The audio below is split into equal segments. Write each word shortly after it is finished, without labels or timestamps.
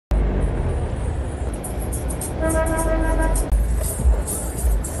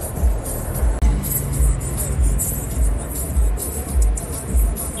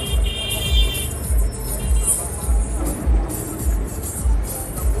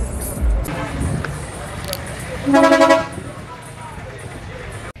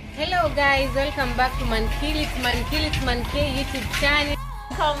guys, welcome back to Kilits YouTube channel.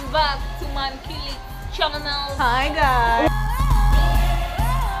 Welcome back to Kilits channel. Hi guys.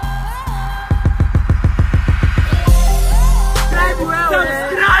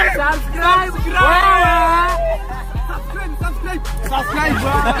 Subscribe.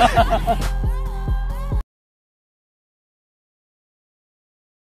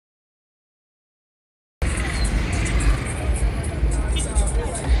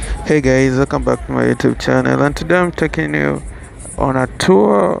 Hey guys, welcome back to my YouTube channel, and today I'm taking you on a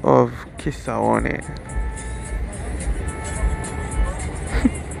tour of Kisauni.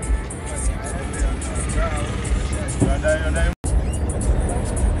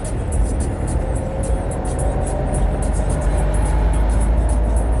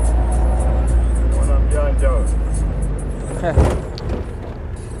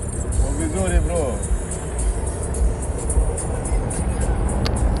 Vizuri bro.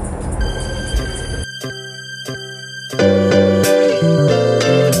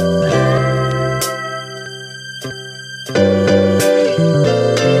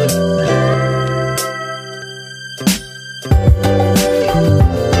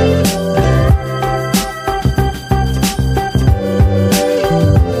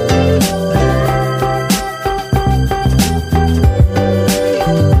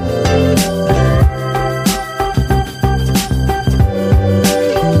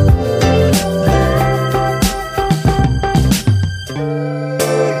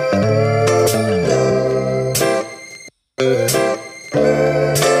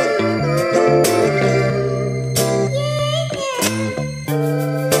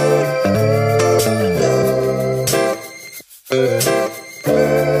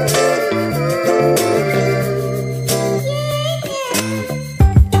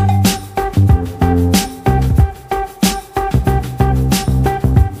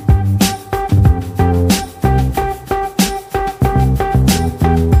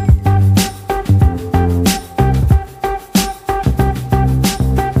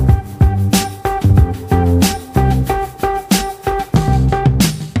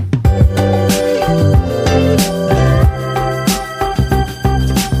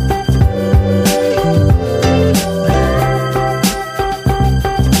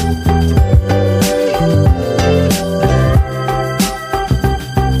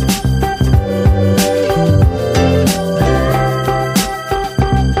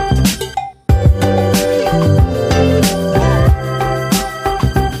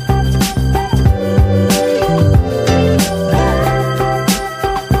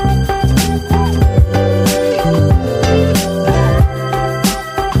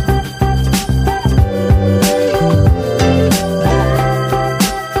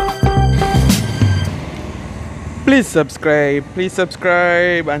 Please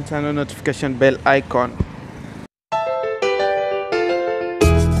subscribe and turn on notification bell icon.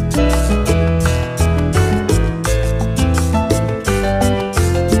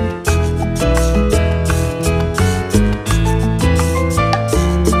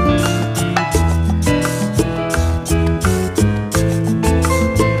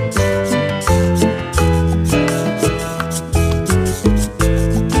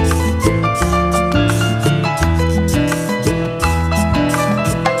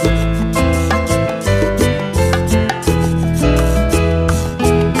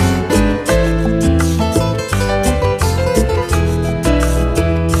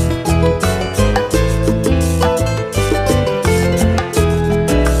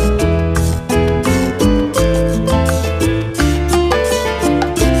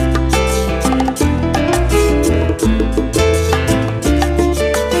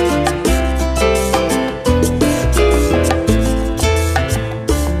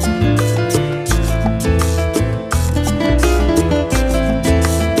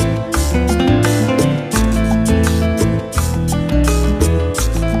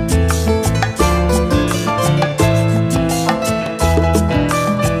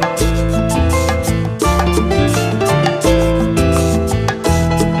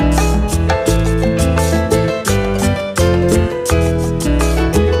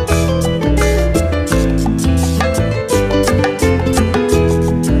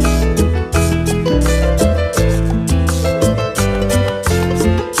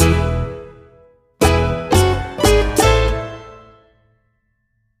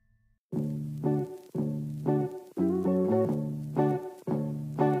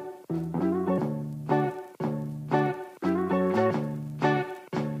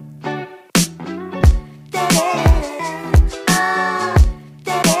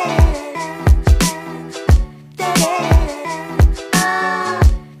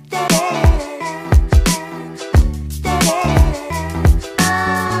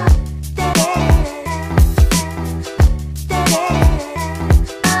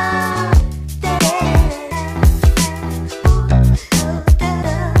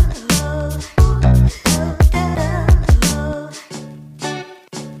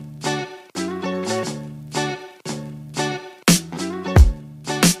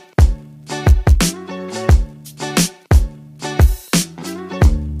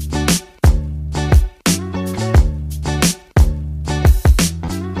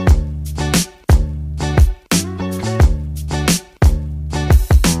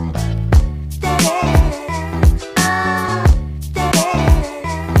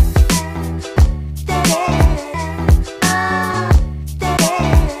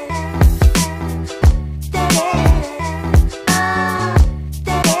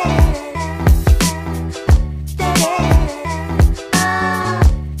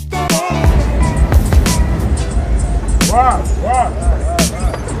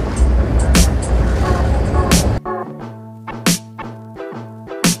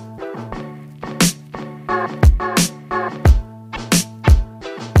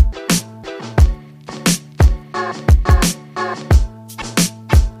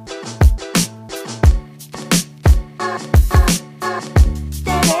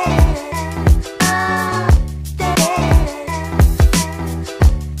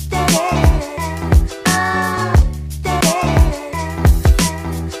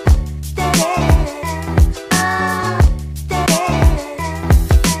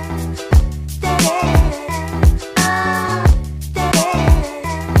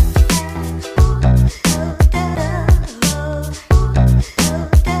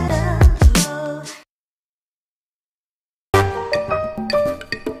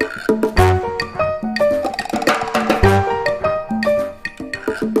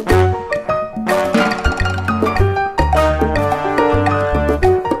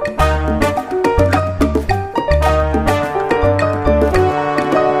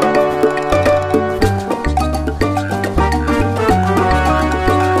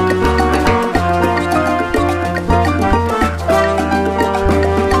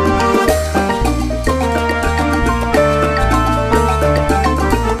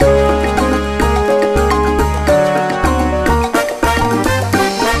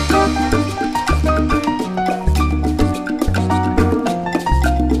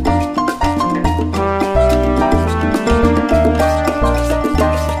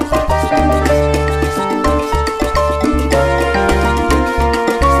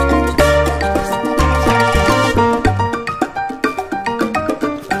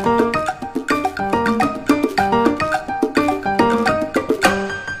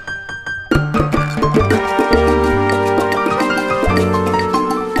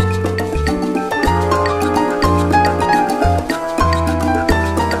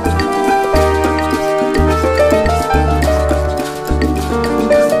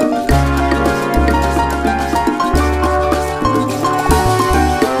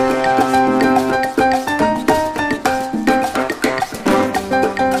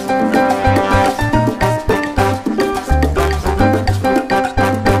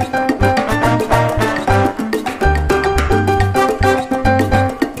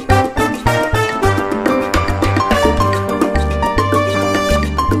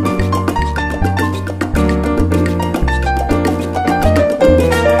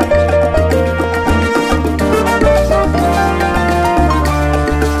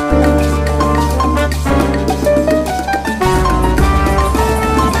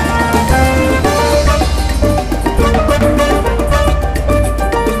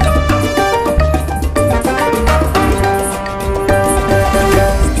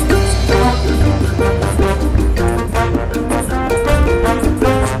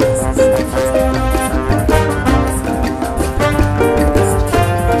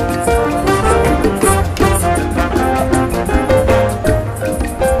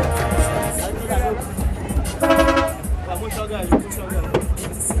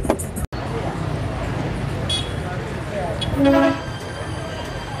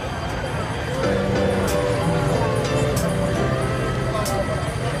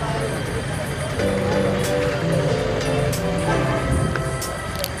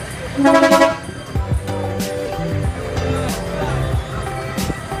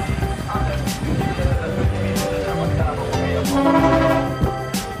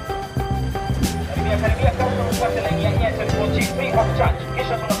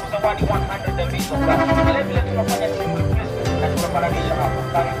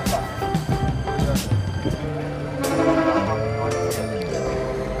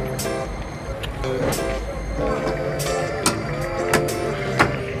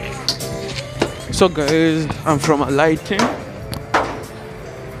 So guys, I'm from a lighting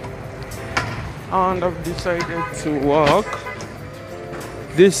and I've decided to walk.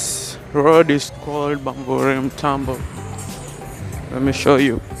 This road is called Bamburim Tambo. Let me show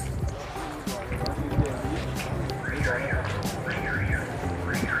you.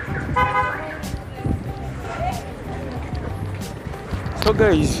 So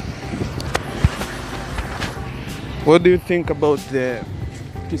guys, what do you think about the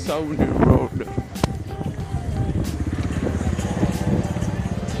Kisauni road?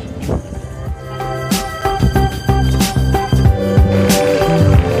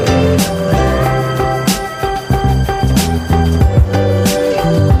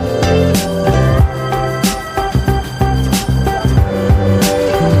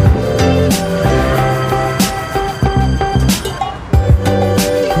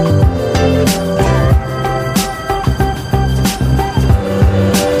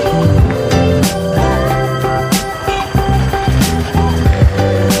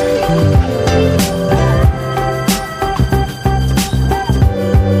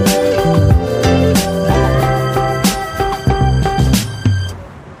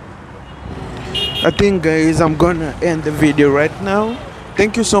 I think guys, I'm gonna end the video right now.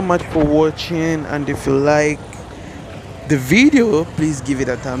 Thank you so much for watching, and if you like the video, please give it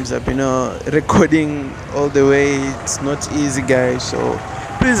a thumbs up. You know, recording all the way, it's not easy guys, so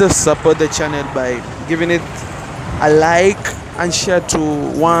please just support the channel by giving it a like and share to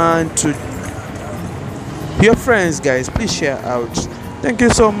your friends guys. Please share out. Thank you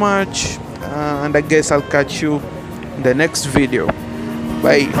so much, and I guess I'll catch you in the next video.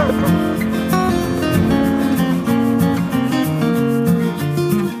 Bye.